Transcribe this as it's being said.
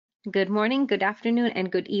Good morning, good afternoon,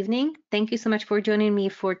 and good evening. Thank you so much for joining me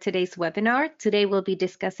for today's webinar. Today we'll be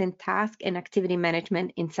discussing task and activity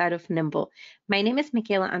management inside of Nimble. My name is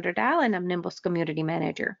Michaela Underdahl and I'm Nimble's community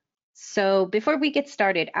manager. So before we get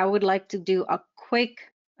started, I would like to do a quick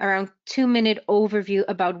around 2-minute overview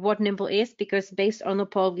about what Nimble is, because based on the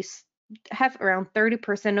poll, we have around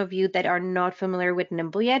 30% of you that are not familiar with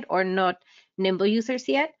Nimble yet or not Nimble users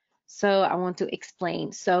yet. So I want to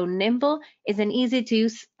explain. So Nimble is an easy to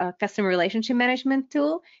use customer relationship management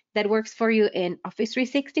tool that works for you in Office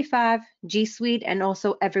 365, G Suite, and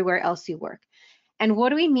also everywhere else you work. And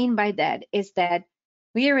what we mean by that is that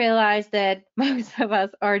we realize that most of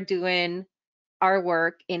us are doing our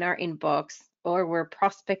work in our inbox, or we're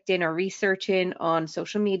prospecting or researching on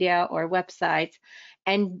social media or websites,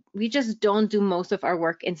 and we just don't do most of our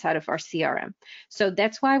work inside of our CRM. So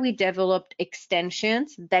that's why we developed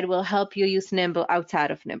extensions that will help you use Nimble outside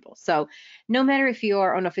of Nimble. So no matter if you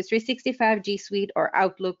are on Office 365, G Suite, or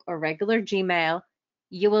Outlook, or regular Gmail,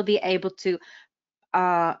 you will be able to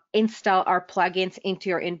install our plugins into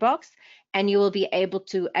your inbox, and you will be able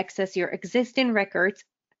to access your existing records,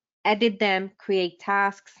 edit them, create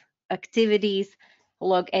tasks, activities,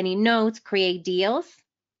 log any notes, create deals,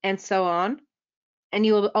 and so on. And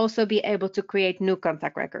you will also be able to create new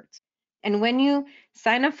contact records. And when you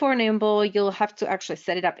sign up for Nimble, you'll have to actually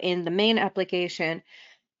set it up in the main application.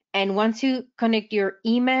 And once you connect your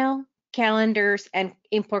email, calendars, and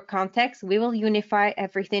import contacts, we will unify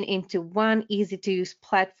everything into one easy to use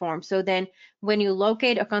platform. So then when you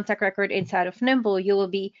locate a contact record inside of Nimble, you will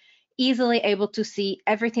be easily able to see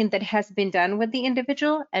everything that has been done with the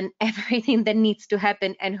individual and everything that needs to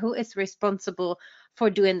happen and who is responsible for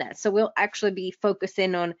doing that. So we'll actually be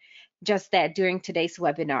focusing on just that during today's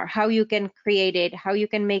webinar, how you can create it, how you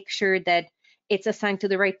can make sure that it's assigned to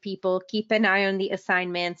the right people, keep an eye on the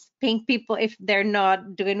assignments, ping people if they're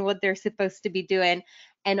not doing what they're supposed to be doing,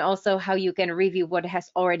 and also how you can review what has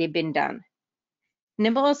already been done.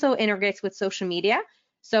 Nimble also integrates with social media.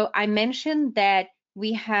 So I mentioned that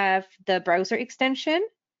we have the browser extension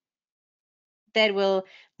that will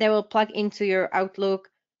plug into your Outlook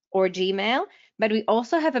or Gmail, but we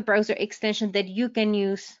also have a browser extension that you can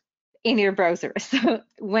use in your browser. So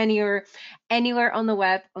when you're anywhere on the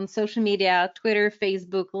web, on social media, Twitter,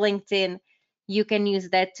 Facebook, LinkedIn, you can use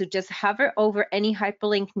that to just hover over any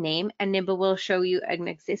hyperlink name, and Nimble will show you an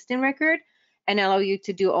existing record and allow you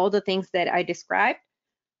to do all the things that I described,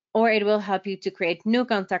 or it will help you to create new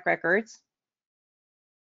contact records.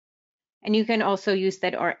 And you can also use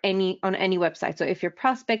that on any website. So if you're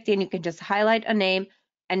prospecting, you can just highlight a name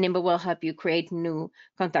and Nimble will help you create new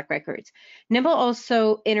contact records. Nimble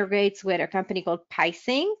also integrates with a company called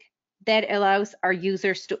PieSync that allows our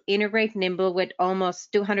users to integrate Nimble with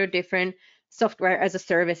almost 200 different software as a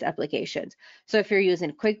service applications. So if you're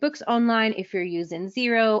using QuickBooks Online, if you're using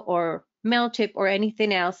Xero or MailChimp or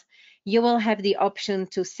anything else, you will have the option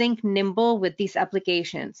to sync Nimble with these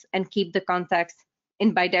applications and keep the contacts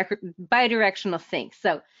in bi-directional sync.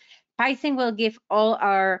 So PieSync will give all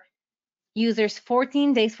our users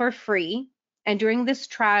 14 days for free. And during this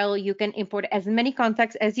trial, you can import as many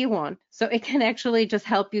contacts as you want. So it can actually just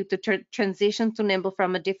help you to transition to Nimble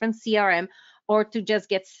from a different CRM, or to just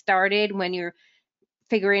get started when you're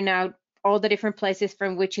figuring out all the different places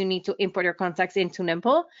from which you need to import your contacts into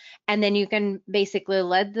Nimble. And then you can basically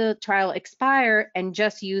let the trial expire and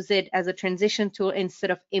just use it as a transition tool instead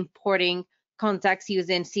of importing contacts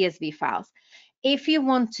using CSV files. If you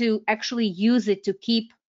want to actually use it to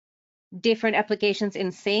keep different applications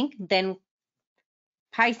in sync, then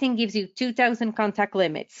PieSync gives you 2,000 contact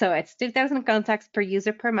limit. So it's 2,000 contacts per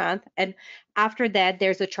user per month. And after that,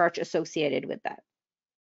 there's a charge associated with that.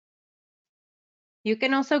 You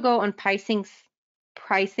can also go on PieSync's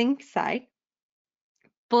pricing site,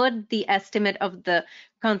 put the estimate of the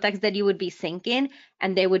contacts that you would be syncing,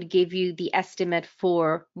 and they would give you the estimate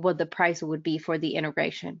for what the price would be for the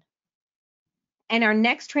integration. And our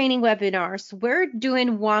next training webinars, we're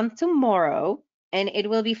doing one tomorrow, and it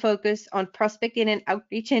will be focused on prospecting and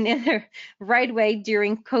outreaching in the right way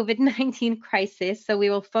during COVID-19 crisis. So we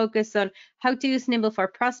will focus on how to use Nimble for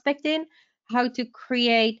prospecting, how to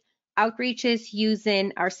create outreaches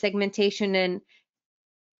using our segmentation and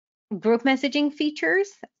group messaging features,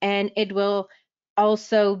 and it will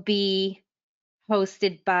also be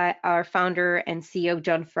hosted by our founder and CEO,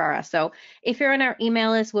 John Ferrara. So if you're on our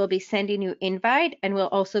email list, we'll be sending you invite, and we'll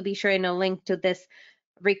also be sharing a link to this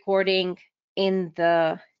recording in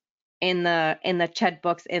the chat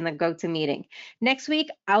box in the GoToMeeting. Next week,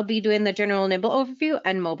 I'll be doing the general Nimble overview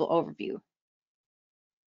and mobile overview.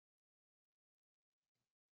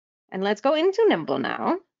 And let's go into Nimble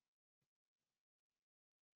now.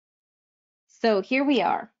 So here we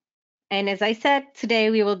are. And as I said,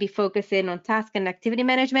 today we will be focusing on task and activity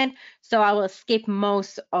management. So I will skip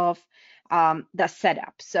most of the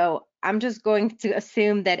setup. So I'm just going to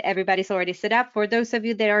assume that everybody's already set up. For those of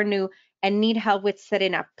you that are new and need help with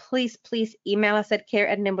setting up, please email us at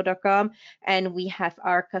care@nimble.com, and we have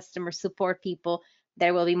our customer support people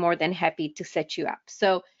that will be more than happy to set you up.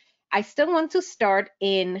 So I still want to start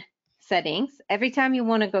in settings. Every time you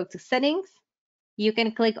want to go to settings, you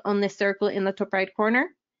can click on the circle in the top right corner,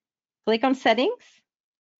 click on settings.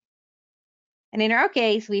 And in our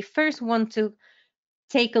case, we first want to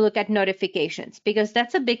take a look at notifications because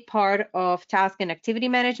that's a big part of task and activity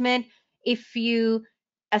management. If you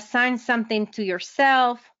assign something to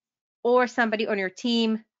yourself or somebody on your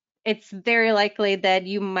team, it's very likely that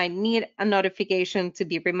you might need a notification to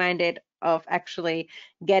be reminded of actually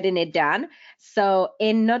getting it done. So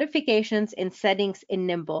in notifications in settings in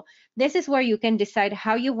Nimble, this is where you can decide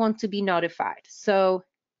how you want to be notified. So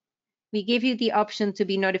we give you the option to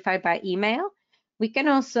be notified by email. We can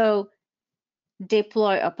also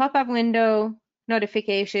deploy a pop-up window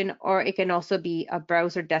notification, or it can also be a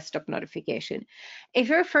browser desktop notification. If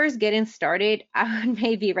you're first getting started, I would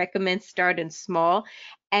maybe recommend starting small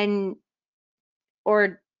and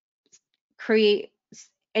or create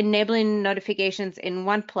enabling notifications in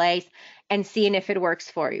one place and seeing if it works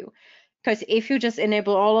for you. Because if you just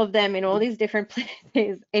enable all of them in all these different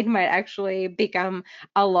places, it might actually become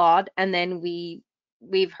a lot. And then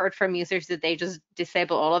we've heard from users that they just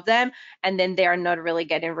disable all of them, and then they are not really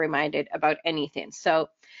getting reminded about anything. So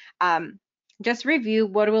just review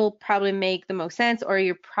what will probably make the most sense, or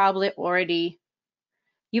you probably already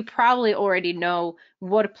know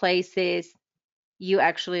what places you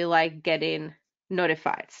actually like getting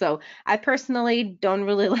notified. So I personally don't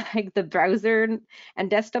really like the browser and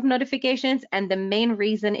desktop notifications. And the main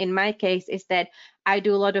reason in my case is that I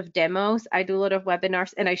do a lot of demos, I do a lot of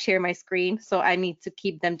webinars, and I share my screen. So I need to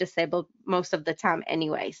keep them disabled most of the time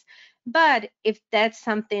anyways. But if that's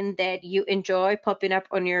something that you enjoy popping up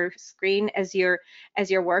on your screen as you're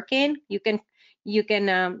working, you can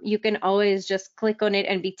always just click on it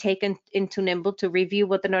and be taken into Nimble to review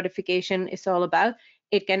what the notification is all about.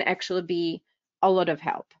 It can actually be a lot of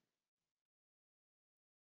help.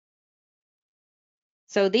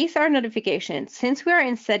 So these are notifications. Since we are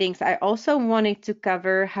in settings, I also wanted to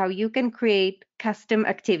cover how you can create custom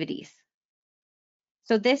activities.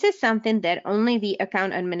 So this is something that only the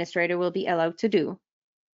account administrator will be allowed to do.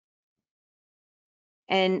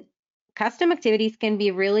 And custom activities can be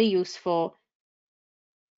really useful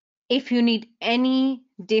if you need any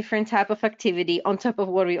different type of activity on top of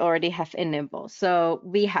what we already have in Nimble. So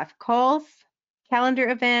we have calls, calendar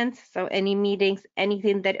events, so any meetings,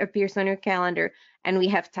 anything that appears on your calendar, and we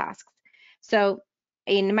have tasks. So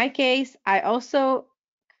in my case, I also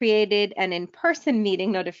created an in-person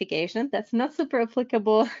meeting notification. That's not super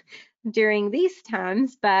applicable during these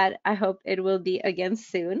times, but I hope it will be again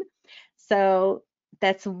soon. So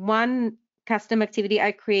that's one custom activity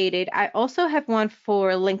I created. I also have one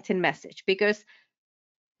for LinkedIn message because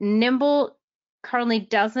Nimble currently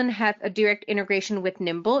doesn't have a direct integration with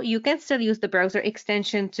Nimble. You can still use the browser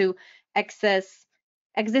extension to access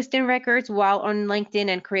existing records while on LinkedIn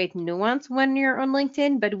and create new ones when you're on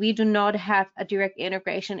LinkedIn, but we do not have a direct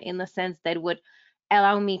integration in the sense that would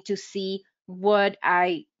allow me to see what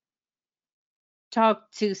I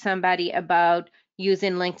talked to somebody about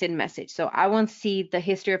using LinkedIn message. So I won't see the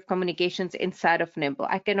history of communications inside of Nimble.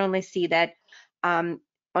 I can only see that on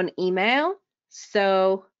email.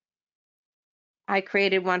 So I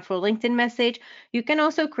created one for LinkedIn message. You can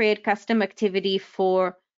also create custom activity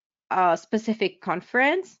for a specific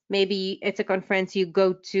conference. Maybe it's a conference you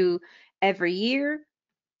go to every year.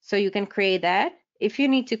 So you can create that. If you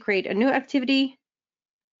need to create a new activity,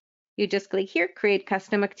 you just click here, create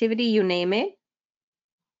custom activity, you name it.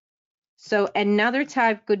 So another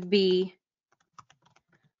type could be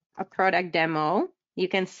a product demo. You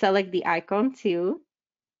can select the icon too.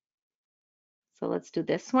 So let's do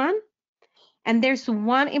this one. And there's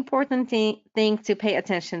one important thing to pay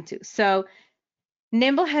attention to. So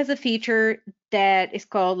Nimble has a feature that is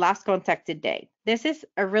called last contacted date. This is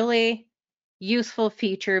a really useful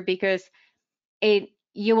feature because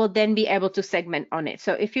you will then be able to segment on it.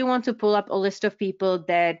 So if you want to pull up a list of people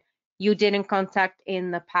that you didn't contact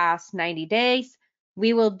in the past 90 days,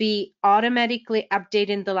 we will be automatically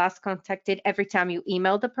updating the last contacted every time you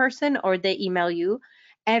email the person or they email you,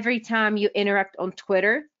 every time you interact on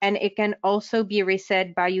Twitter, and it can also be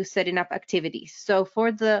reset by you setting up activities. So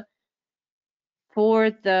for the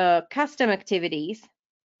custom activities,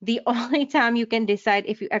 the only time you can decide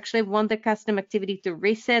if you actually want the custom activity to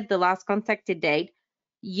reset the last contacted date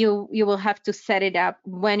you will have to set it up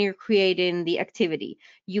when you're creating the activity.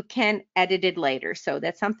 You can edit it later. So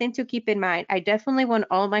that's something to keep in mind. I definitely want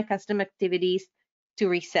all my custom activities to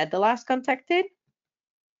reset the last contacted.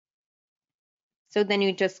 So then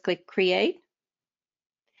you just click create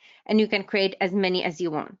and you can create as many as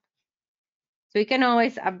you want. So you can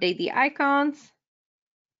always update the icons,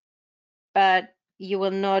 but you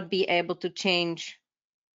will not be able to change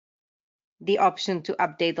the option to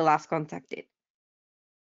update the last contacted.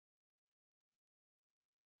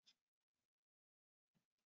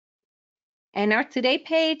 And our today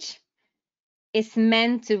page is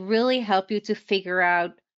meant to really help you to figure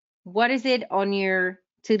out what is it on your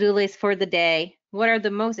to-do list for the day, what are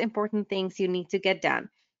the most important things you need to get done.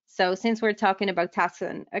 So since we're talking about tasks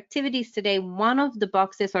and activities today, one of the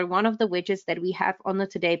boxes or one of the widgets that we have on the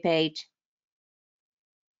today page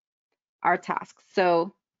are tasks.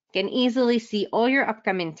 So you can easily see all your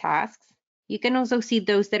upcoming tasks. You can also see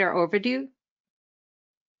those that are overdue,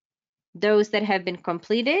 those that have been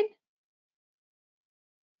completed,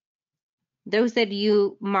 those that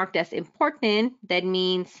you marked as important. That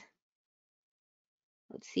means,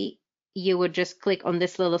 let's see, you would just click on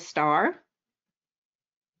this little star.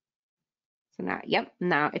 So now, yep,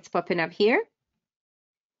 now it's popping up here.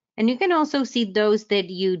 And you can also see those that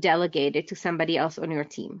you delegated to somebody else on your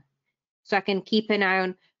team. So I can keep an eye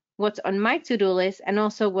on what's on my to-do list and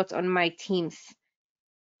also what's on my team's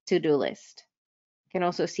to-do list. You can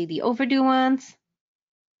also see the overdue ones.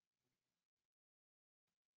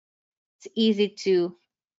 It's easy to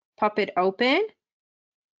pop it open.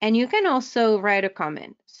 And you can also write a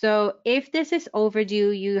comment. So if this is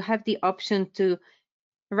overdue, you have the option to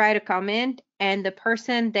write a comment, and the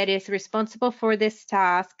person that is responsible for this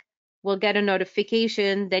task will get a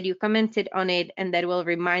notification that you commented on it, and that will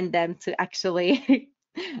remind them to actually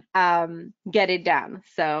get it done.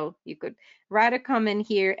 So you could write a comment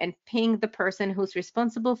here and ping the person who's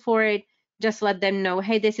responsible for it. Just let them know,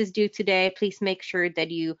 hey, this is due today. Please make sure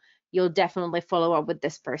that you'll definitely follow up with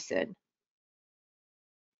this person.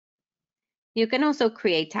 You can also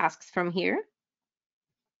create tasks from here.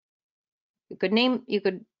 You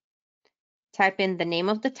could type in the name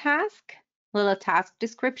of the task, little task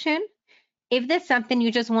description. If there's something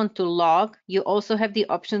you just want to log, you also have the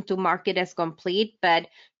option to mark it as complete, but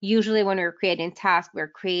usually when we're creating tasks, we're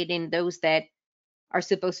creating those that are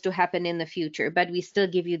supposed to happen in the future, but we still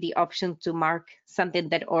give you the option to mark something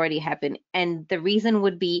that already happened. And the reason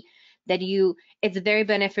would be that it's very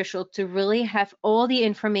beneficial to really have all the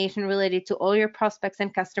information related to all your prospects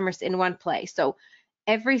and customers in one place. So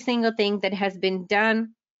every single thing that has been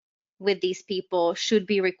done with these people should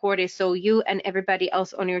be recorded so you and everybody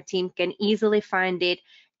else on your team can easily find it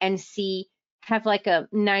and have like a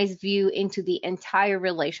nice view into the entire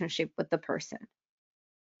relationship with the person.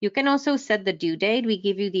 You can also set the due date. We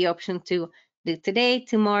give you the option to do today,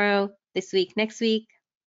 tomorrow, this week, next week,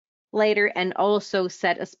 later, and also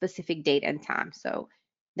set a specific date and time. So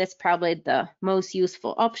that's probably the most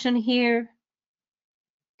useful option here.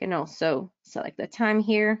 You can also select the time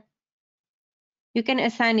here. You can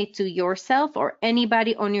assign it to yourself or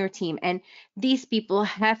anybody on your team, and these people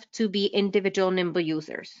have to be individual Nimble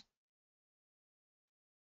users.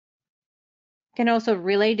 You can also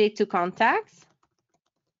relate it to contacts.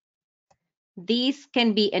 These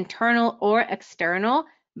can be internal or external,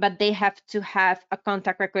 but they have to have a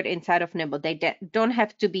contact record inside of Nimble. They don't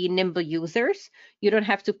have to be Nimble users. You don't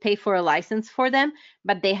have to pay for a license for them,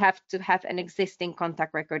 but they have to have an existing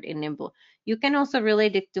contact record in Nimble. You can also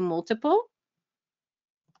relate it to multiple.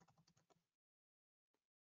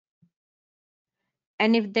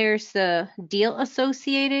 And if there's a deal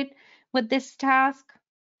associated with this task,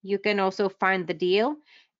 you can also find the deal.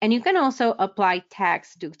 And you can also apply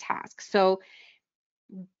tags to tasks. So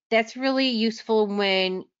that's really useful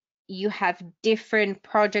when you have different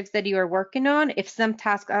projects that you are working on. If some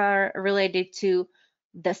tasks are related to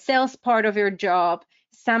the sales part of your job,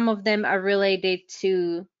 some of them are related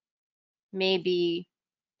to maybe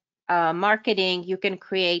marketing, you can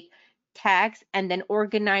create tags and then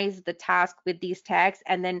organize the task with these tags,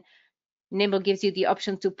 and then Nimble gives you the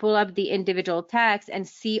option to pull up the individual tags and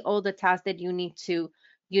see all the tasks that you need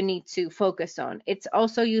to focus on. It's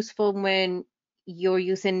also useful when you're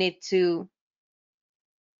using it to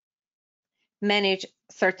manage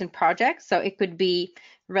certain projects. So it could be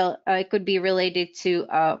related to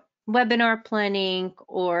webinar planning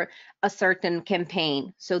or a certain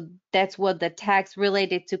campaign. So that's what the tags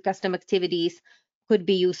related to custom activities could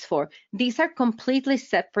be used for. These are completely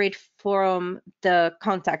separate from the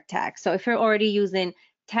contact tag. So if you're already using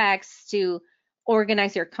tags to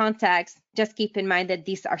organize your contacts, just keep in mind that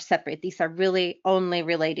these are separate. These are really only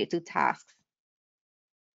related to tasks.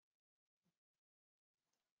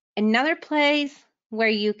 Another place where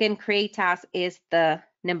you can create tasks is the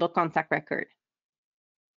Nimble contact record.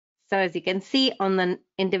 So as you can see on the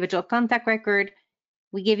individual contact record,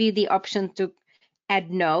 we give you the option to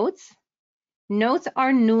add notes. Notes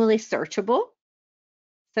are newly searchable,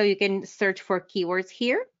 so you can search for keywords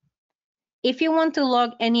here. If you want to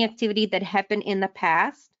log any activity that happened in the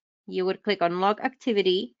past, you would click on Log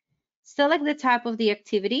Activity, select the type of the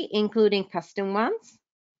activity, including custom ones.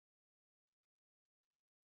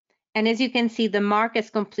 And as you can see, the mark as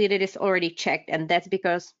completed is already checked, and that's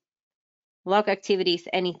because Log Activity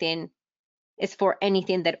is for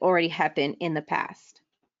anything that already happened in the past.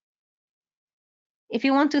 If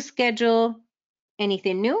you want to schedule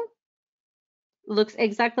anything new, looks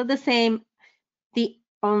exactly the same. The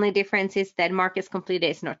only difference is that mark as completed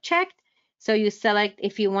is not checked. So you select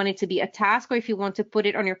if you want it to be a task or if you want to put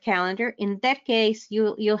it on your calendar. In that case,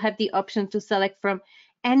 you'll have the option to select from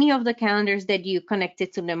any of the calendars that you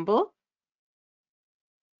connected to Nimble.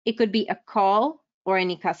 It could be a call or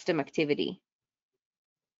any custom activity.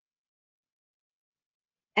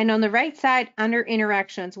 And on the right side, under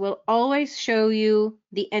interactions, will always show you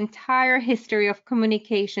the entire history of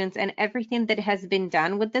communications and everything that has been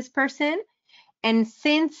done with this person. And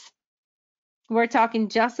since we're talking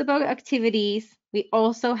just about activities, we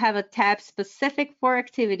also have a tab specific for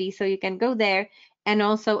activities, so you can go there, and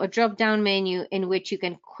also a drop-down menu in which you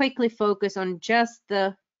can quickly focus on just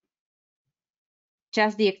the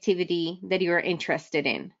activity that you are interested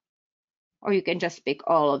in, or you can just pick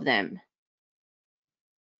all of them.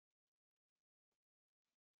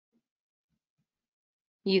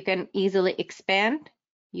 You can easily expand.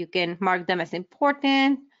 You can mark them as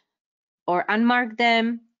important or unmark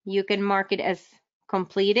them. You can mark it as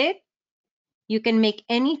completed. You can make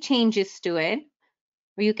any changes to it,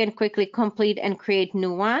 or you can quickly complete and create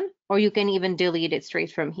new one, or you can even delete it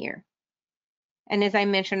straight from here. And as I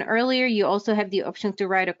mentioned earlier, you also have the option to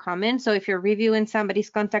write a comment. So if you're reviewing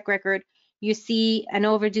somebody's contact record, you see an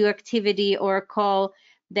overdue activity or a call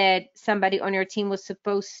that somebody on your team was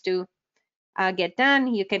supposed to get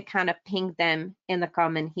done, you can kind of ping them in the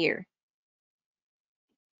comment here.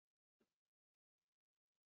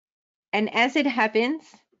 And as it happens,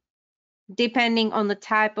 depending on the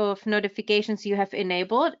type of notifications you have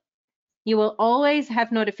enabled, you will always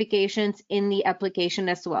have notifications in the application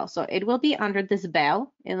as well. So it will be under this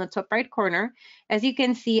bell in the top right corner. As you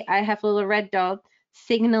can see, I have a little red dot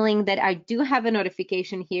signaling that I do have a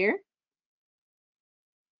notification here.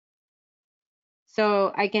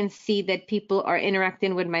 So I can see that people are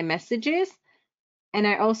interacting with my messages. And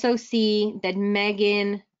I also see that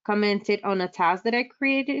Megan commented on a task that I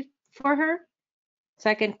created for her. So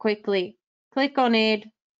I can quickly click on it,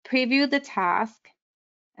 preview the task,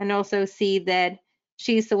 and also see that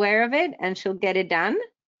she's aware of it and she'll get it done.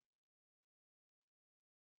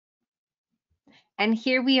 And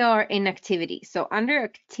here we are in activities. So under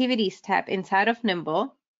activities tab inside of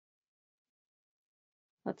Nimble,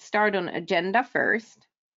 let's start on agenda first.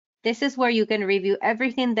 This is where you can review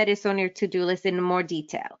everything that is on your to-do list in more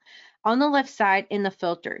detail. On the left side in the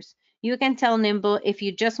filters, you can tell Nimble if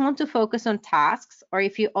you just want to focus on tasks or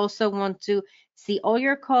if you also want to see all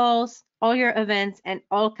your calls, all your events, and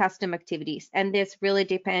all custom activities. And this really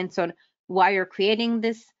depends on why you're creating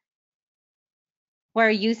this. We're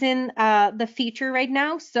using the feature right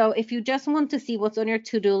now. So if you just want to see what's on your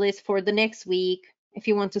to-do list for the next week, if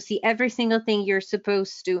you want to see every single thing you're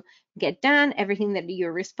supposed to get done, everything that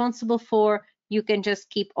you're responsible for, you can just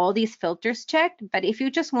keep all these filters checked. But if you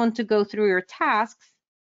just want to go through your tasks,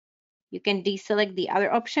 you can deselect the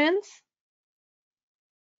other options.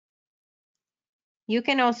 You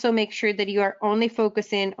can also make sure that you are only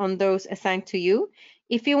focusing on those assigned to you.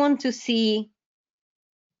 If you want to see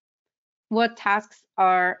what tasks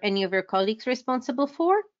are any of your colleagues responsible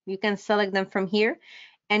for, you can select them from here.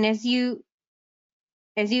 And as you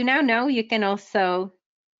now know, you can also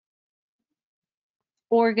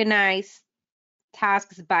organize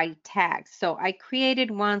tasks by tags. So I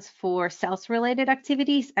created ones for sales related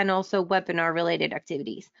activities and also webinar related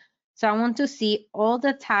activities. So I want to see all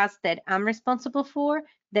the tasks that I'm responsible for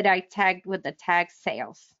that I tagged with the tag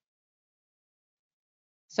sales.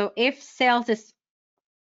 So if sales is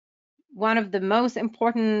one of the most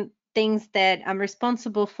important things that I'm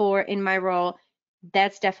responsible for in my role,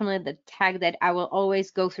 that's definitely the tag that I will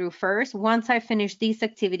always go through first. Once I finish these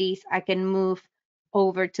activities, I can move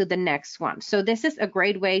over to the next one. So this is a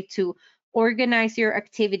great way to organize your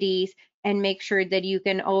activities and make sure that you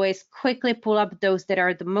can always quickly pull up those that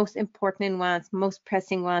are the most important ones, most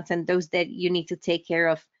pressing ones, and those that you need to take care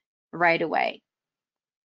of right away.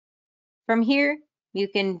 From here, you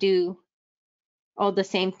can do all the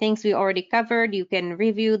same things we already covered. You can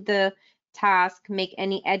review the task, make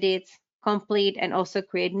any edits, complete, and also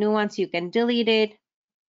create new ones. You can delete it.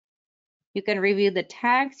 You can review the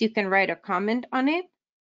tags. You can write a comment on it.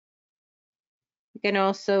 You can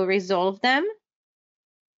also resolve them.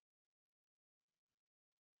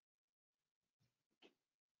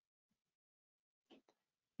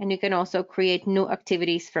 And you can also create new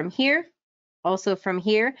activities from here, also from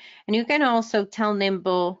here. And you can also tell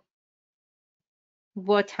Nimble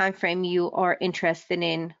what time frame you are interested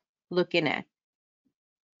in looking at.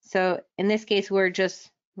 So in this case, we're just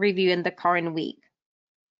reviewing the current week.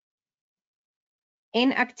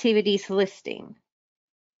 In activities listing,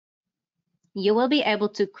 you will be able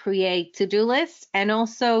to create to-do lists and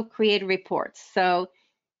also create reports. So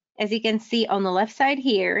as you can see on the left side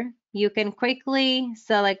here, you can quickly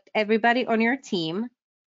select everybody on your team,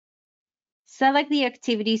 select the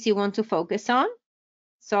activities you want to focus on.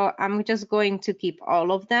 So I'm just going to keep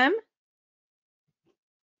all of them.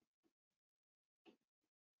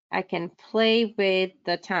 I can play with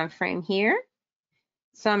the time frame here.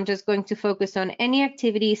 So I'm just going to focus on any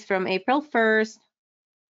activities from April 1st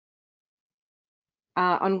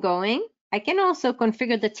ongoing. I can also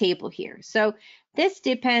configure the table here. So this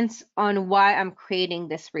depends on why I'm creating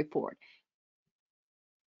this report.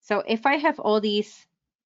 So if I have all these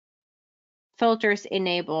filters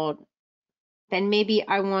enabled, then maybe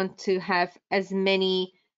I want to have as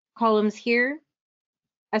many columns here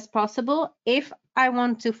as possible. If I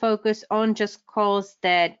want to focus on just calls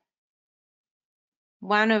that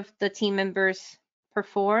one of the team members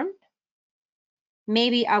performed,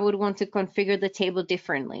 maybe I would want to configure the table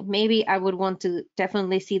differently. Maybe I would want to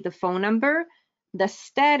definitely see the phone number, the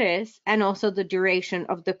status, and also the duration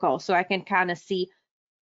of the call, so I can kind of see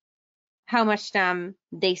how much time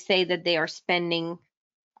they say that they are spending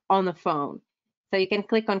on the phone. So you can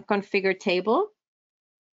click on configure table.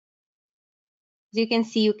 As you can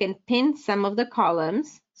see, you can pin some of the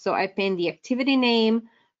columns. So I pin the activity name,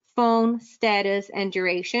 phone, status, and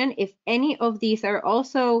duration. If any of these are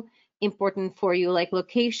also important for you, like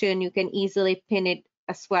location, you can easily pin it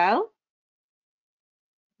as well.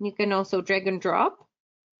 You can also drag and drop.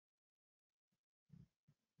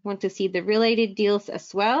 Want to see the related deals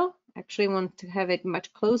as well. Actually want to have it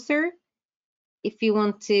much closer. If you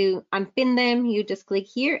want to unpin them, you just click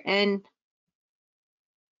here, and if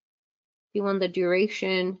you want the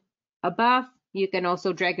duration above, you can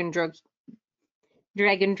also drag and drop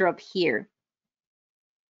here.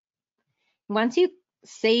 Once you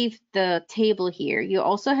save the table here, you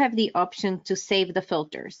also have the option to save the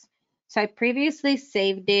filters. So I previously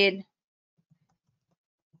saved it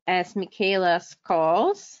as Michaela's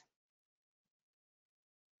calls.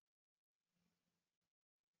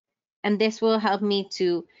 And this will help me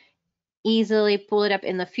to easily pull it up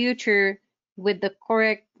in the future with the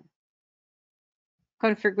correct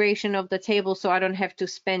configuration of the table, so I don't have to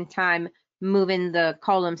spend time moving the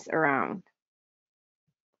columns around.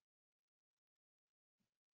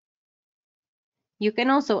 You can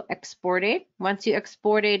also export it. Once you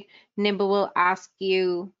export it, Nimble will ask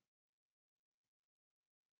you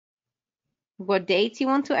what dates you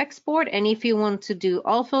want to export, and if you want to do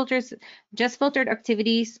all filters, just filtered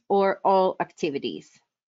activities, or all activities.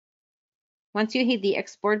 Once you hit the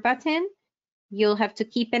export button, you'll have to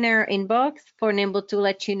keep an error inbox for Nimble to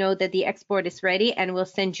let you know that the export is ready, and we'll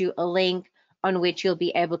send you a link on which you'll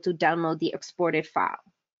be able to download the exported file.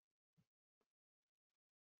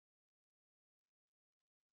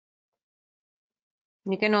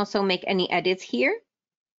 You can also make any edits here.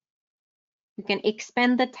 You can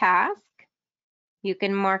expand the task. You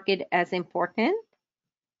can mark it as important.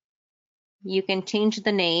 You can change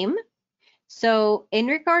the name. So in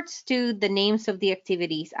regards to the names of the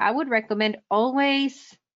activities, I would recommend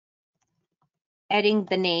always adding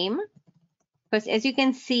the name, because as you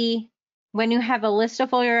can see, when you have a list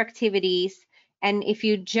of all your activities, and if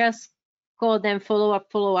you just call them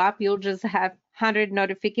follow up, you'll just have 100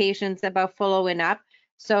 notifications about following up.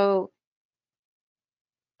 So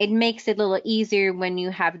it makes it a little easier when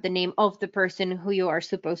you have the name of the person who you are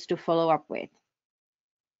supposed to follow up with.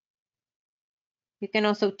 You can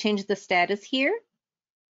also change the status here.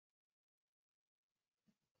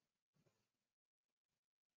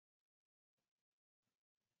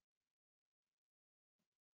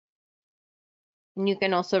 And you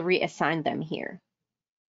can also reassign them here.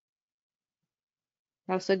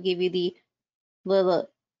 I also give you the little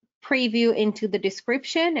preview into the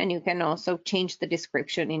description, and you can also change the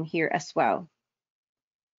description in here as well.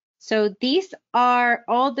 So these are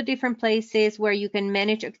all the different places where you can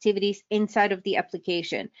manage activities inside of the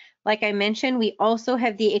application. Like I mentioned, we also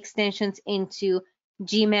have the extensions into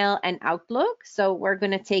Gmail, and Outlook. So we're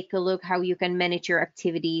going to take a look how you can manage your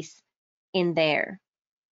activities in there.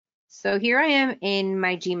 So here I am in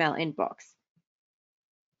my Gmail inbox.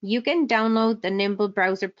 You can download the Nimble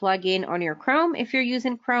browser plugin on your Chrome if you're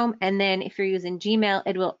using Chrome, and then if you're using Gmail,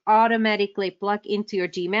 it will automatically plug into your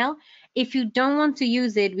Gmail. If you don't want to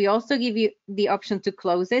use it, we also give you the option to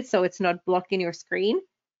close it so it's not blocking your screen.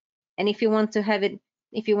 And if you want to have it,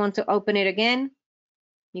 if you want to open it again,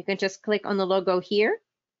 you can just click on the logo here.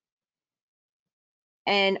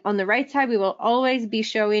 And on the right side, we will always be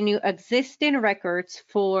showing you existing records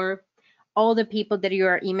for all the people that you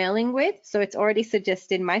are emailing with. So it's already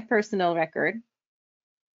suggested my personal record.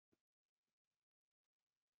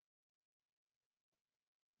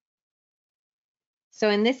 So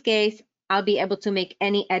in this case, I'll be able to make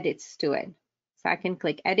any edits to it. So I can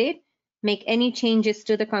click edit, make any changes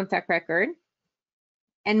to the contact record.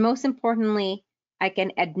 And most importantly, I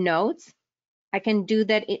can add notes. I can do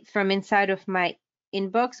that from inside of my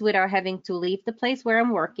inbox without having to leave the place where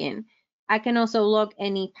I'm working. I can also log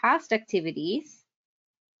any past activities,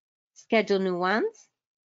 schedule new ones,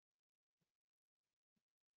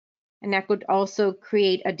 and I could also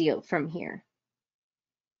create a deal from here.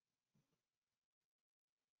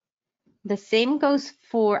 The same goes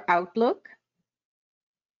for Outlook.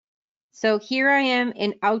 So here I am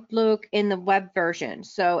in Outlook in the web version.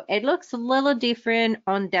 So it looks a little different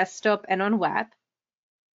on desktop and on web.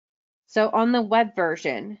 So on the web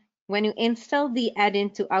version, when you install the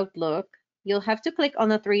add-in to Outlook, you'll have to click on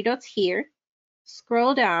the three dots here,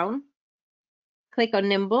 scroll down, click on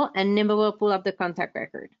Nimble, and Nimble will pull up the contact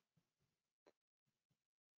record.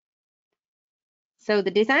 So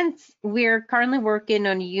the designs, we're currently working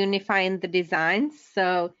on unifying the designs.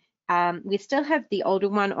 So we still have the older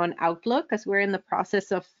one on Outlook because we're in the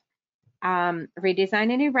process of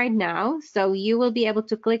redesigning it right now. So you will be able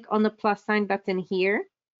to click on the plus sign button here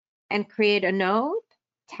and create a note,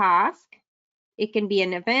 task. It can be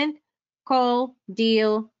an event, call,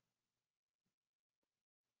 deal.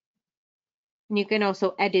 And you can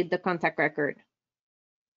also edit the contact record.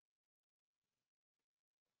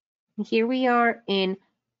 Here we are in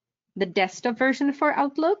the desktop version for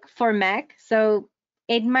Outlook for Mac. So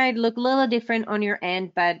it might look a little different on your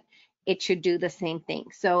end, but it should do the same thing.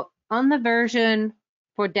 So on the version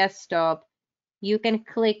for desktop, you can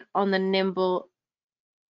click on the Nimble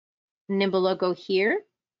logo here.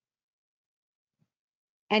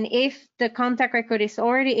 And if the contact record is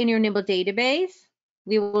already in your Nimble database,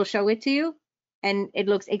 we will show it to you. And it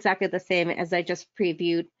looks exactly the same as I just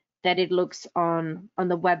previewed that it looks on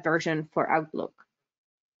the web version for Outlook.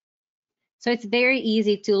 So it's very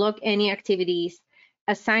easy to log any activities,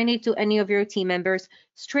 assign it to any of your team members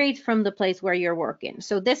straight from the place where you're working.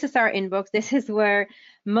 So this is our inbox. This is where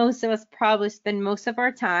most of us probably spend most of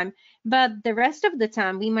our time. But the rest of the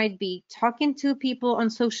time, we might be talking to people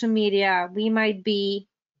on social media. We might be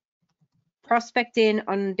prospecting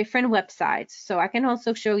on different websites. So I can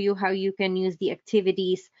also show you how you can use the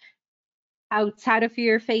activities outside of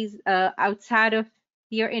your outside of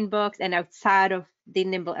your inbox and outside of the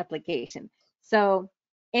Nimble application. So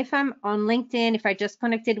if I'm on LinkedIn, if I just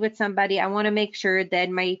connected with somebody, I want to make sure that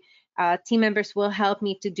my team members will help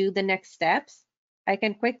me to do the next steps. I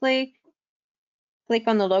can quickly click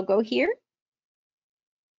on the logo here.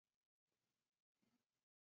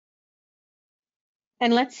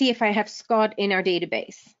 And let's see if I have Scott in our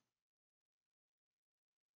database.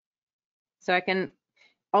 So I can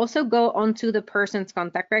also go onto the person's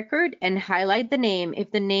contact record and highlight the name if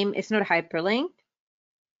the name is not hyperlinked.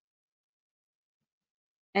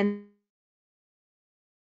 And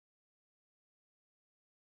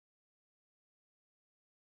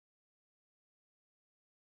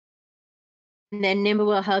then Nimble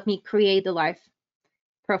will help me create the live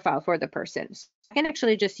profile for the person. So I can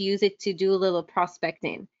actually just use it to do a little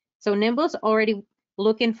prospecting. So Nimble's already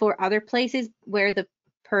looking for other places where the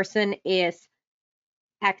person is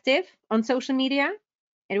active on social media.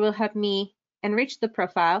 It will help me enrich the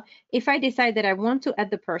profile. If I decide that I want to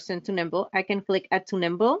add the person to Nimble, I can click Add to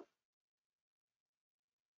Nimble.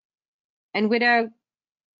 And without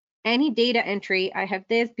any data entry, I have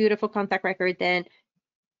this beautiful contact record then,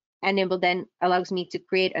 and Nimble then allows me to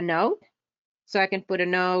create a note. So I can put a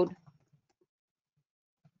note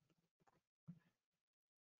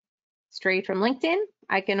straight from LinkedIn.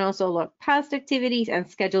 I can also log past activities and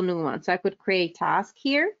schedule new ones. So I could create task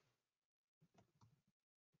here.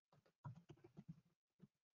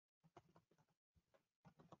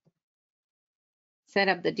 Set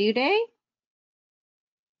up the due date.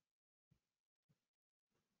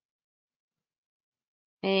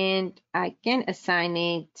 And I can assign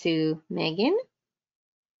it to Megan.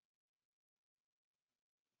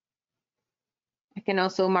 I can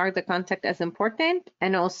also mark the contact as important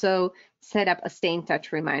and also set up a stay in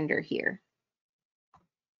touch reminder here.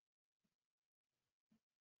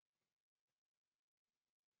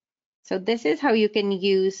 So this is how you can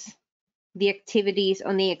use the activities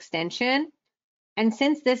on the extension. And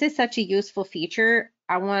since this is such a useful feature,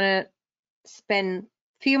 I want to spend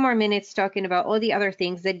a few more minutes talking about all the other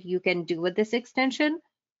things that you can do with this extension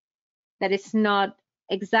that is not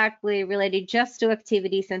exactly related just to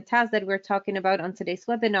activities and tasks that we're talking about on today's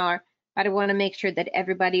webinar, but I want to make sure that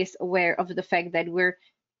everybody is aware of the fact that we're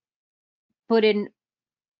putting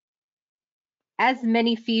as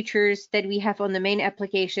many features that we have on the main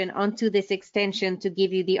application onto this extension to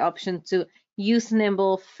give you the option to use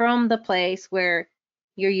Nimble from the place where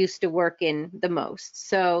you're used to working the most.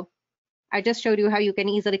 So I just showed you how you can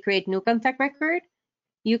easily create new contact record.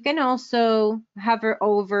 You can also hover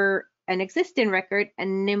over an existing record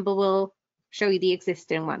and Nimble will show you the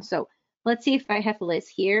existing one. So let's see if I have Liz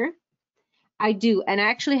here. I do, and I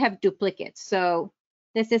actually have duplicates. So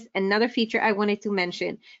this is another feature I wanted to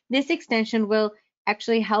mention. This extension will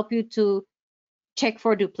actually help you to check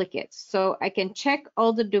for duplicates. So I can check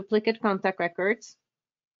all the duplicate contact records,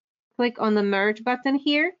 click on the merge button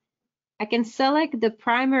here. I can select the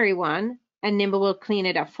primary one and Nimble will clean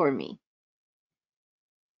it up for me.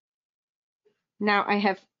 Now I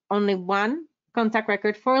have only one contact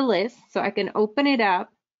record for a list, so I can open it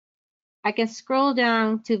up. I can scroll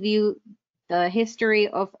down to view the history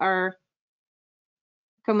of our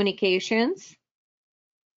communications.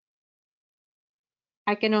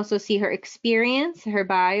 I can also see her experience, her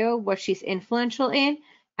bio, what she's influential in,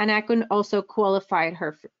 and I can also qualify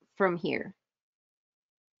her from here.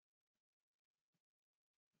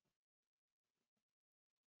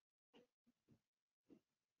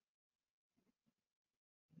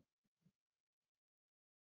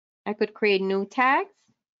 I could create new tags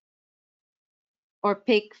or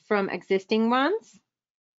pick from existing ones.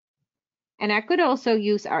 And I could also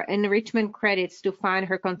use our enrichment credits to find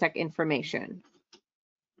her contact information.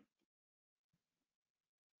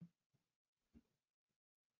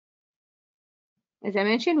 As I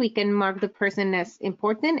mentioned, we can mark the person as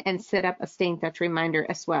important and set up a stay in touch reminder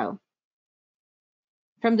as well.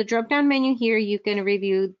 From the drop-down menu here, you can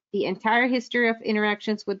review the entire history of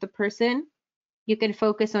interactions with the person. You can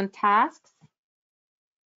focus on tasks,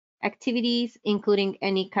 activities, including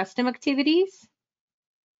any custom activities.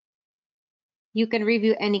 You can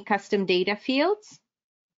review any custom data fields.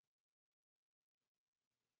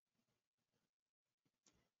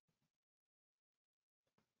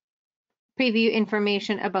 Preview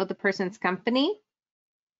information about the person's company.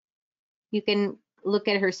 You can look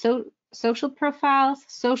at her social profiles,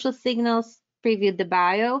 social signals, preview the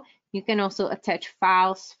bio. You can also attach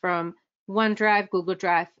files from OneDrive, Google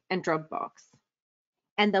Drive, and Dropbox.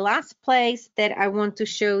 And the last place that I want to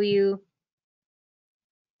show you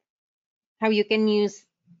how you can use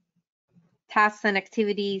tasks and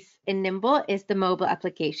activities in Nimble is the mobile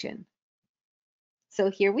application. So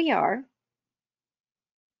here we are.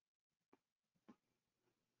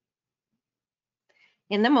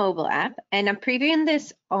 In the mobile app, and I'm previewing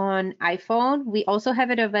this on iPhone. We also have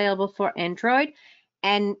it available for Android,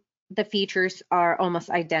 and the features are almost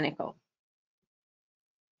identical.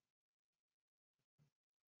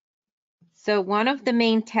 So one of the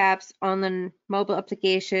main tabs on the mobile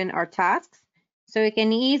application are tasks. So you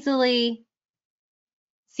can easily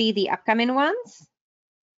see the upcoming ones,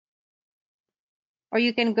 or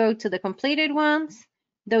you can go to the completed ones,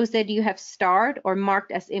 those that you have starred or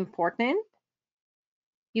marked as important.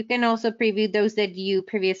 You can also preview those that you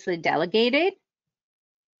previously delegated.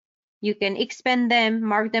 You can expand them,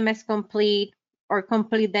 mark them as complete, or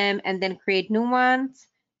complete them and then create new ones.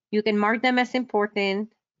 You can mark them as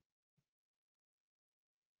important.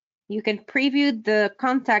 You can preview the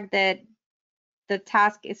contact that the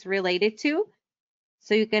task is related to.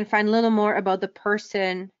 So you can find a little more about the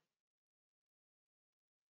person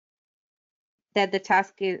that the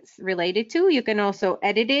task is related to. You can also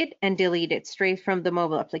edit it and delete it straight from the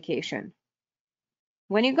mobile application.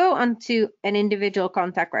 When you go onto an individual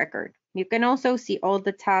contact record, you can also see all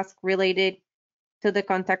the tasks related to the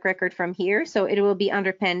contact record from here. So it will be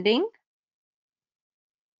under pending.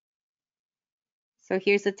 So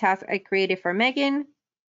here's the task I created for Megan.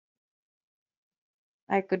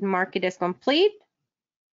 I could mark it as complete.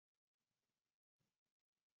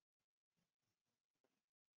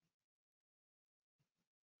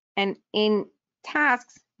 And in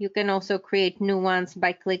tasks, you can also create new ones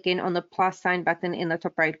by clicking on the plus sign button in the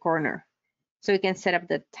top right corner. So you can set up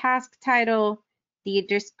the task title, the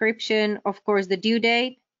description, of course, the due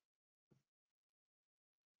date.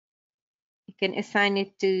 You can assign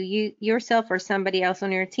it to you yourself or somebody else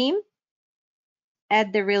on your team.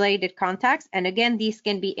 Add the related contacts. And again, these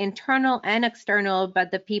can be internal and external,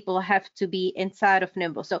 but the people have to be inside of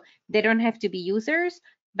Nimble. So they don't have to be users,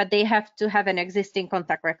 but they have to have an existing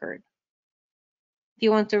contact record. If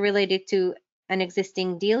you want to relate it to an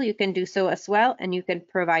existing deal, you can do so as well, and you can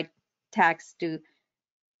provide tags to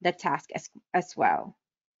the task as well.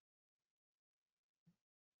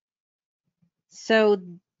 So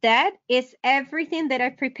that is everything that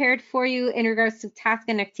I prepared for you in regards to task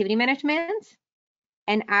and activity management.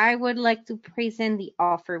 And I would like to present the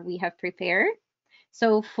offer we have prepared.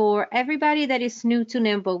 So for everybody that is new to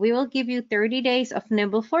Nimble, we will give you 30 days of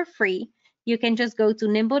Nimble for free. You can just go to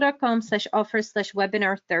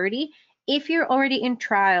nimble.com/offer/webinar30. If you're already in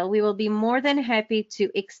trial, we will be more than happy to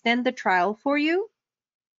extend the trial for you.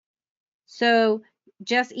 So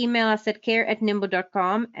just email us at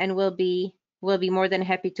care@nimble.com and we'll be more than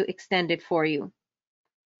happy to extend it for you.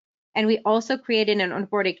 And we also created an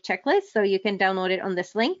onboarding checklist, so you can download it on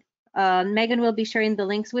this link. Megan will be sharing the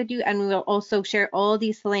links with you, and we will also share all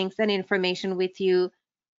these links and information with you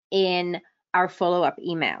in our follow-up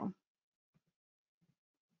email.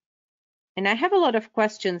 And I have a lot of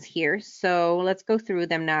questions here, so let's go through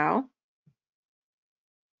them now.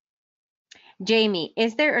 Jamie,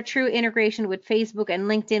 is there a true integration with Facebook and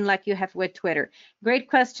LinkedIn like you have with Twitter? Great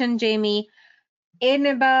question, Jamie. In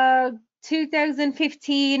about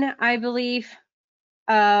 2015, I believe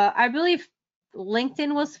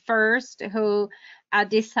LinkedIn was first who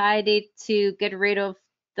decided to get rid of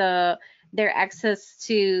their access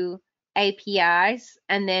to APIs,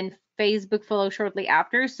 and then Facebook followed shortly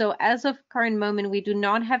after. So as of current moment, we do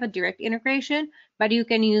not have a direct integration, but you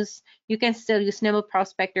can still use Nimble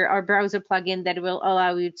Prospector, our browser plugin that will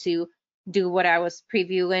allow you to do what I was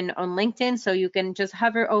previewing on LinkedIn. So you can just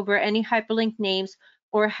hover over any hyperlink names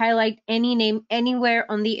or highlight any name anywhere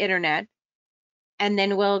on the internet, and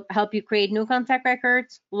then we'll help you create new contact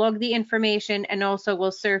records, log the information, and also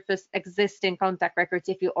will surface existing contact records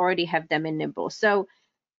if you already have them in Nimble. So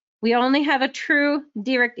we only have a true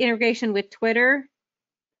direct integration with Twitter,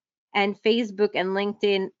 and Facebook and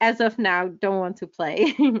LinkedIn, as of now, don't want to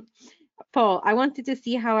play. Paul, I wanted to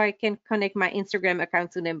see how I can connect my Instagram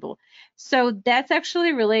account to Nimble. So that's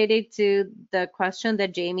actually related to the question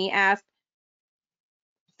that Jamie asked.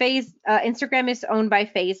 Instagram is owned by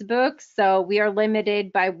Facebook, so we are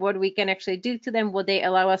limited by what we can actually do to them, what they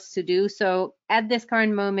allow us to do. So at this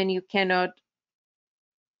current moment, you cannot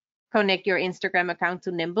connect your Instagram account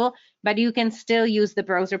to Nimble, but you can still use the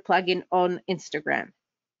browser plugin on Instagram.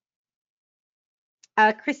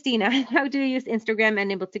 Christina, how do you use Instagram and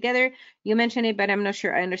Nimble together? You mentioned it, but I'm not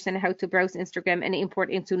sure I understand how to browse Instagram and import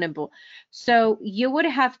into Nimble. So you would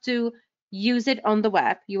have to use it on the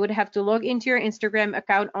web. You would have to log into your Instagram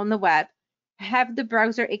account on the web, have the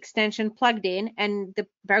browser extension plugged in, and the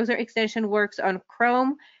browser extension works on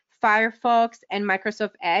Chrome, Firefox, and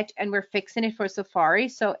Microsoft Edge, and we're fixing it for Safari,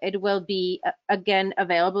 so it will be again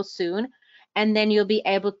available soon. And then you'll be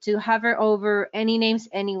able to hover over any names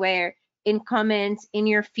anywhere, in comments, in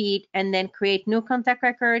your feed, and then create new contact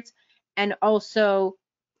records, and also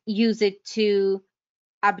use it to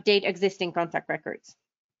update existing contact records.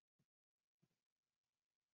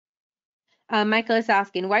 Michael is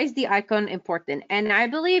asking, why is the icon important? And I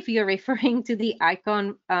believe you're referring to the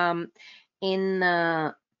icon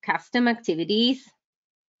in custom activities.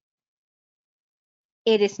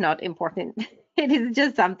 It is not important. It is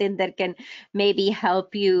just something that can maybe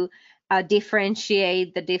help you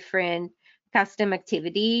differentiate the different custom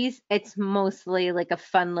activities. It's mostly like a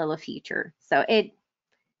fun little feature. So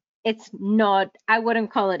it's not, I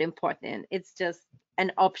wouldn't call it important. It's just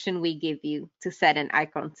an option we give you to set an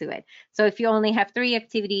icon to it. So if you only have 3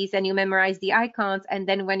 activities and you memorize the icons, and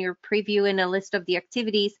then when you're previewing a list of the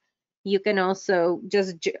activities, you can also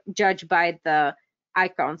just judge by the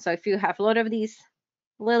icon. So if you have a lot of these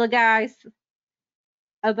little guys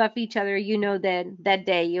above each other, you know that that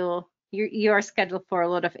day you are scheduled for a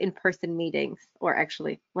lot of in-person meetings, or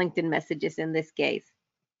actually LinkedIn messages in this case.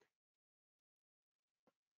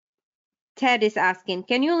 Ted is asking,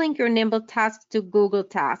 can you link your Nimble tasks to Google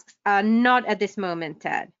Tasks? Not at this moment,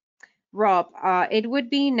 Ted. Rob, it would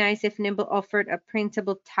be nice if Nimble offered a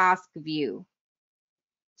printable task view.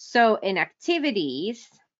 So in activities,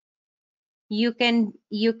 you can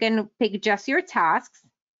pick just your tasks.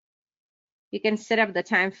 You can set up the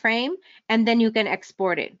time frame, and then you can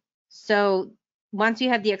export it. So once you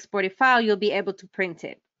have the exported file, you'll be able to print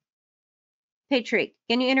it. Patrick,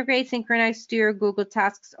 can you integrate Synchronize to your Google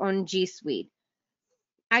Tasks on G Suite?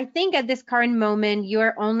 I think at this current moment,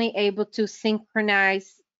 you're only able to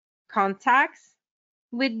synchronize contacts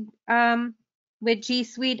with with G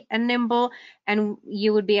Suite and Nimble, and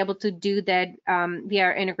you would be able to do that via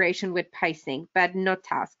our integration with PySync, but no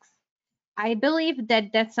tasks. I believe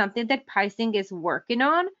that that's something that PySync is working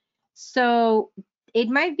on. So it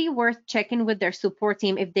might be worth checking with their support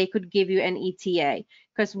team if they could give you an ETA.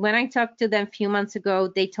 Because when I talked to them a few months ago,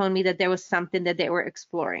 they told me that there was something that they were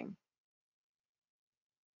exploring.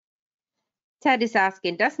 Ted is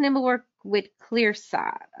asking, does Nimble work with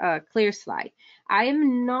ClearSlide? I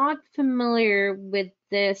am not familiar with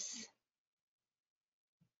this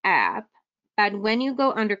app, but when you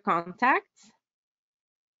go under contacts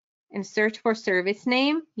and search for service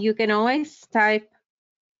name, you can always type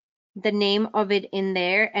the name of it in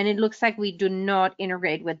there, and it looks like we do not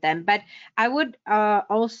integrate with them. But I would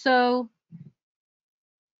also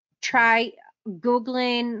try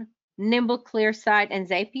Googling Nimble, ClearSlide, and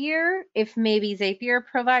Zapier, if maybe Zapier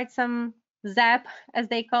provides some Zap, as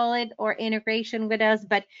they call it, or integration with us,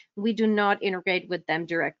 but we do not integrate with them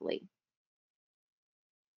directly.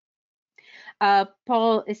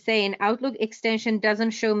 Paul is saying Outlook extension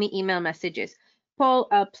doesn't show me email messages. Paul,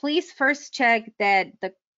 please first check that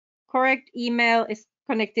the correct email is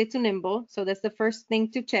connected to Nimble. So that's the first thing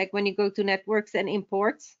to check when you go to networks and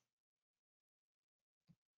imports.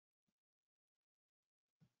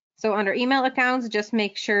 So under email accounts, just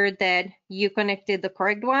make sure that you connected the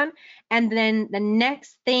correct one. And then the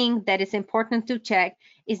next thing that is important to check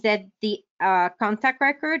is that the contact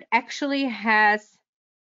record actually has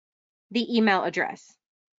the email address.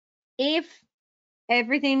 If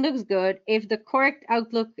everything looks good, if the correct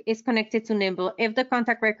Outlook is connected to Nimble, if the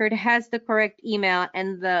contact record has the correct email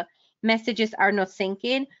and the messages are not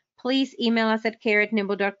syncing, please email us at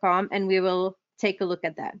care@nimble.com and we will take a look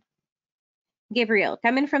at that. Gabriel,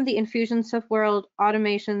 coming from the Infusionsoft world,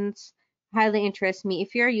 automations highly interest me.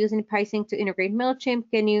 If you're using PySync to integrate MailChimp,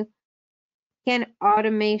 can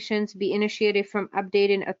automations be initiated from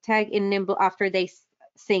updating a tag in Nimble after they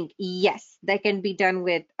sync? Yes, that can be done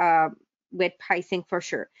with PySync for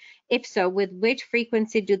sure. If so, with which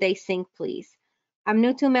frequency do they sync, please? I'm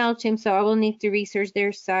new to MailChimp, so I will need to research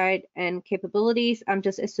their site and capabilities. I'm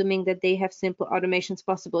just assuming that they have simple automations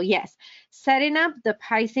possible. Yes, setting up the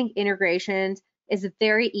PySync integrations is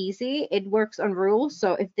very easy. It works on rules.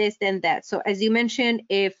 So if this, then that. So as you mentioned,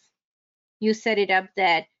 if you set it up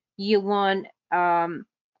that you want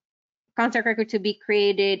contact record to be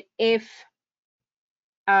created if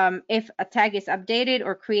a tag is updated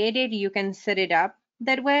or created, you can set it up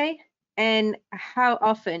that way. And how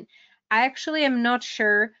often? I actually am not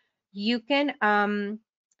sure. You can, I'm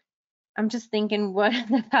just thinking what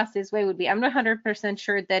the fastest way would be. I'm not 100%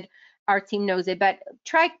 sure that our team knows it, but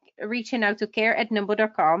try reaching out to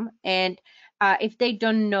care@nimble.com. And if they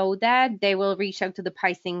don't know that, they will reach out to the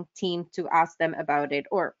PySync team to ask them about it.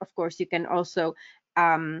 Or, of course, you can also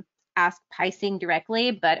ask PySync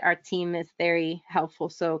directly, but our team is very helpful.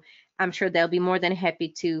 So I'm sure they'll be more than happy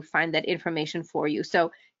to find that information for you.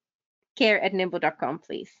 So care@nimble.com,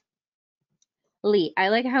 please. Lee, I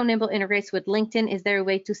like how Nimble integrates with LinkedIn. Is there a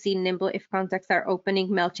way to see Nimble if contacts are opening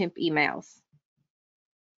MailChimp emails?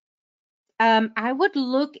 I would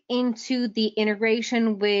look into the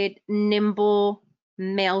integration with Nimble,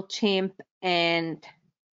 MailChimp, and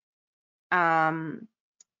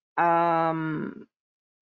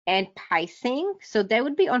PySync. So that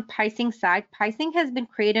would be on PySync side. PySync has been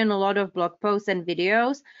creating a lot of blog posts and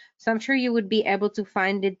videos, so I'm sure you would be able to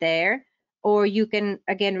find it there. Or you can,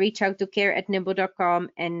 again, reach out to care@nimble.com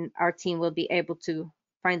and our team will be able to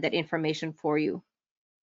find that information for you.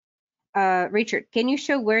 Richard, can you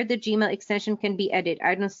show where the Gmail extension can be added?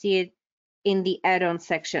 I don't see it in the add-on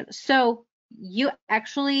section. So you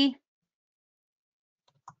actually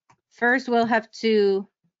first will have to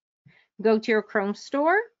go to your Chrome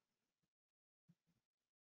store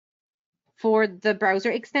for the browser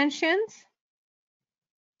extensions,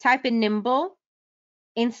 type in Nimble,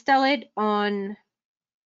 install it on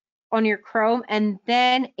your Chrome, and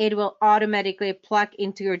then it will automatically plug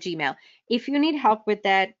into your Gmail. If you need help with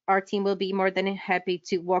that, our team will be more than happy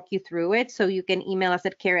to walk you through it. So you can email us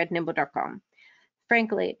at care@nimble.com.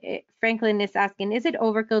 Franklin is asking, is it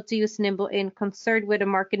overkill to use Nimble in concert with a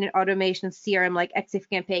marketing automation CRM like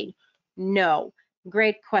ActiveCampaign? No,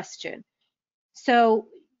 great question. So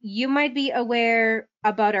you might be aware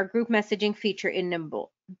about our group messaging feature in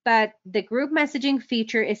Nimble, but the group messaging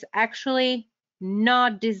feature is actually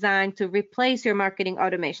not designed to replace your marketing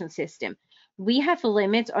automation system. We have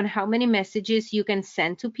limits on how many messages you can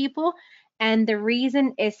send to people, and the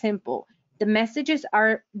reason is simple. The messages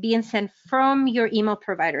are being sent from your email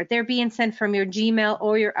provider. They're being sent from your Gmail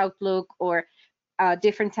or your Outlook or a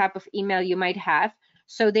different type of email you might have.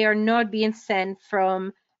 So they are not being sent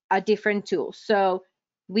from a different tool. So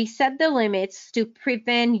we set the limits to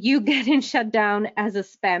prevent you getting shut down as a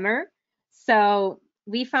spammer. So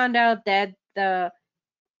we found out that a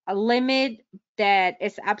limit that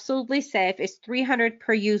is absolutely safe is 300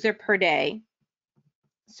 per user per day.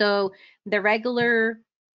 So the regular,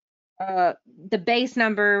 the base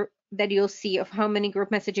number that you'll see of how many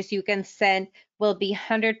group messages you can send will be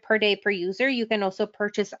 100 per day per user. You can also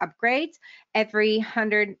purchase upgrades. Every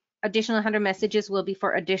 100 additional 100 messages will be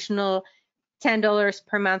for additional $10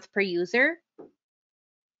 per month per user.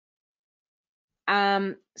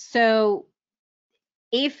 So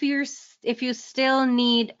if you still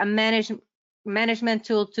need a management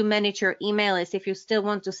tool to manage your email list, if you still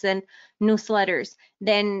want to send newsletters,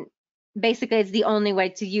 then basically it's the only way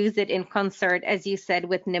to use it in concert, as you said,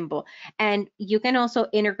 with Nimble. And you can also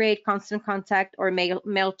integrate Constant Contact or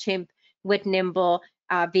MailChimp with Nimble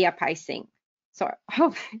via PieSync. So I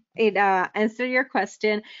hope it answered your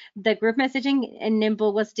question. The group messaging in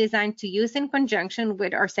Nimble was designed to use in conjunction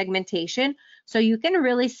with our segmentation. So you can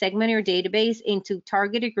really segment your database into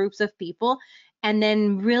targeted groups of people and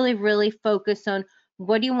then really focus on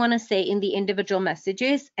what do you want to say in the individual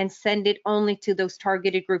messages and send it only to those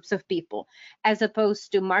targeted groups of people, as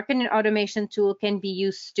opposed to marketing automation tool can be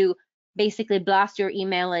used to basically blast your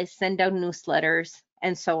email list, send out newsletters,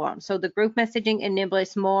 and so on. So the group messaging in Nimble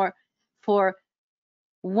is more for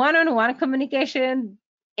one-on-one communication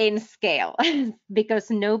in scale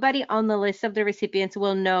because nobody on the list of the recipients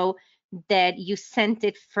will know that you sent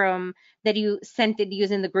it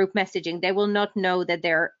using the group messaging. They will not know that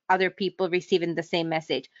there are other people receiving the same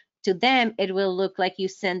message. To them, it will look like you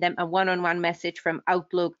send them a one-on-one message from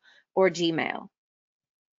Outlook or Gmail.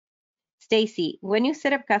 Stacy, when you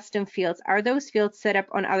set up custom fields, are those fields set up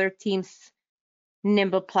on other teams'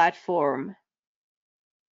 Nimble platform?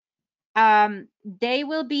 They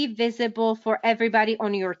will be visible for everybody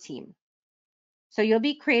on your team. So you'll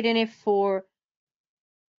be creating it for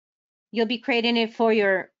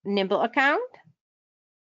your Nimble account,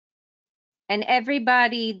 and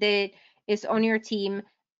everybody that is on your team,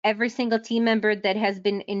 every single team member that has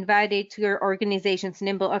been invited to your organization's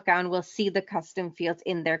Nimble account will see the custom fields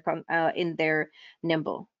in their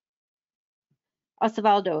Nimble.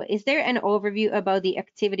 Osvaldo, is there an overview about the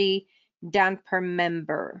activity done per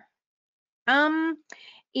member?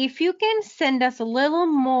 If you can send us a little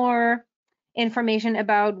more information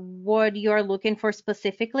about what you're looking for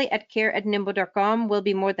specifically at care@nimble.com, we'll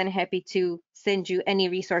be more than happy to send you any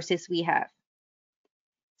resources we have.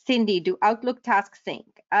 Cindy, do Outlook tasks sync?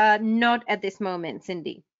 Not at this moment,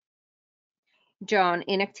 Cindy. John,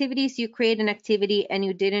 in activities, you create an activity and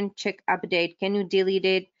you didn't check update. Can you delete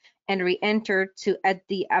it and re-enter to add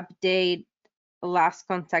the update last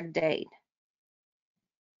contact date?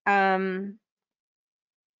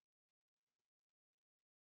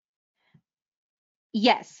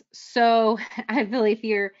 Yes. So I believe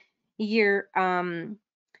you're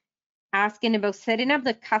asking about setting up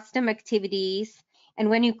the custom activities, and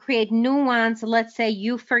when you create new ones, let's say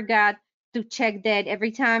you forgot to check that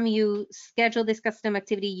every time you schedule this custom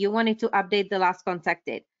activity, you wanted to update the last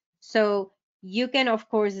contacted. So you can of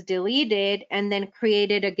course delete it and then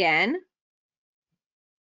create it again.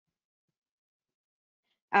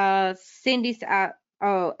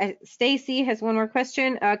 Stacy has one more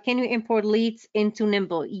question. Can you import leads into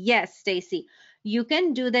Nimble? Yes, Stacy. You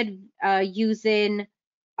can do that using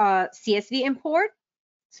CSV import.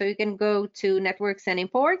 So you can go to Networks and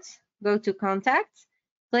Imports, go to Contacts,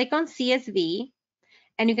 click on CSV,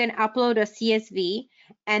 and you can upload a CSV,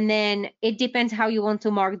 and then it depends how you want to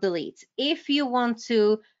mark the leads. If you want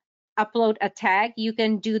to upload a tag, you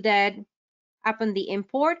can do that up on the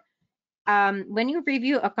import. When you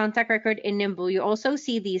review a contact record in Nimble, you also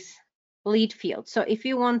see these lead fields. So if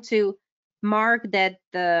you want to mark that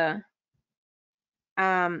that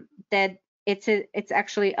it's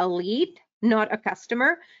actually a lead, not a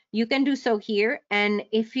customer, you can do so here. And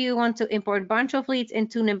if you want to import a bunch of leads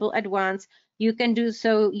into Nimble at once, you can do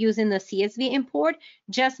so using the CSV import.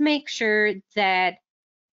 Just make sure that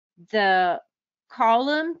the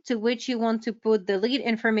column to which you want to put the lead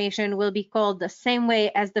information will be called the same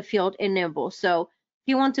way as the field in Nimble. So if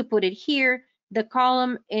you want to put it here, the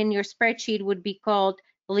column in your spreadsheet would be called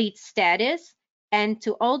lead status. And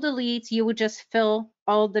to all the leads, you would just fill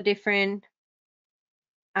all the different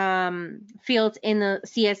fields in the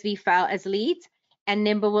CSV file as leads, and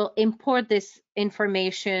Nimble will import this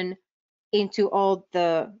information into all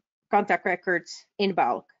the contact records in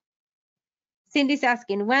bulk. Cindy's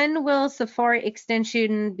asking, when will Safari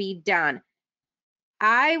extension be done?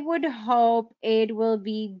 I would hope it will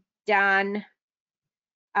be done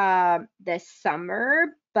this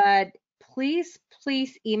summer, but please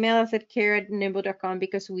please email us at care@nimble.com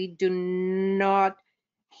because we do not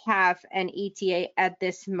have an ETA at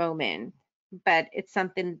this moment, but it's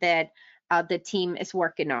something that the team is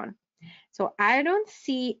working on. So I don't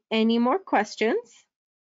see any more questions.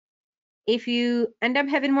 If you end up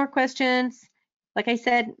having more questions, like I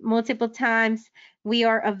said multiple times, we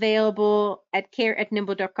are available at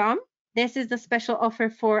care@nimble.com. This is the special offer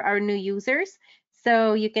for our new users.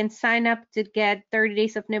 So you can sign up to get 30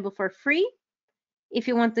 days of Nimble for free. If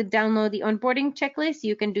you want to download the onboarding checklist,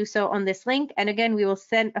 you can do so on this link. And again, we will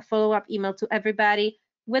send a follow-up email to everybody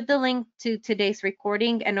with the link to today's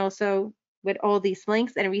recording and also with all these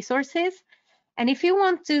links and resources. And if you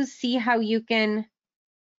want to see how you can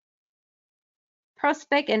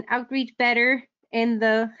prospect and outreach better in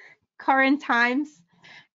the current times,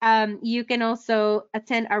 you can also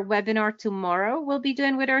attend our webinar tomorrow. We'll be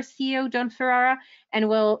doing with our CEO, John Ferrara, and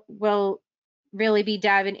we'll really be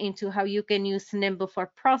diving into how you can use Nimble for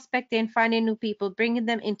prospecting, finding new people, bringing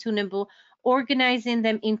them into Nimble, organizing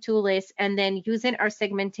them into lists, and then using our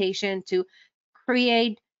segmentation to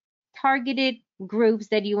create targeted groups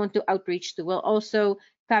that you want to outreach to. We'll also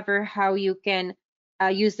cover how you can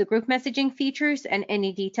use the group messaging features and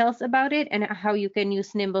any details about it, and how you can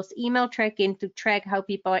use Nimble's email tracking to track how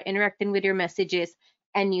people are interacting with your messages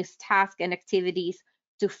and use tasks and activities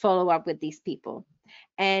to follow up with these people.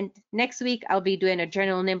 And next week, I'll be doing a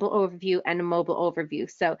general Nimble overview and a mobile overview.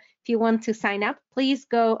 So if you want to sign up, please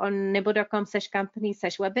go on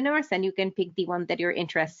nimble.com/company/webinars, and you can pick the one that you're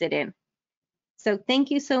interested in. So thank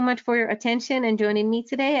you so much for your attention and joining me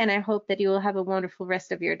today, and I hope that you will have a wonderful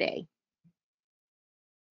rest of your day.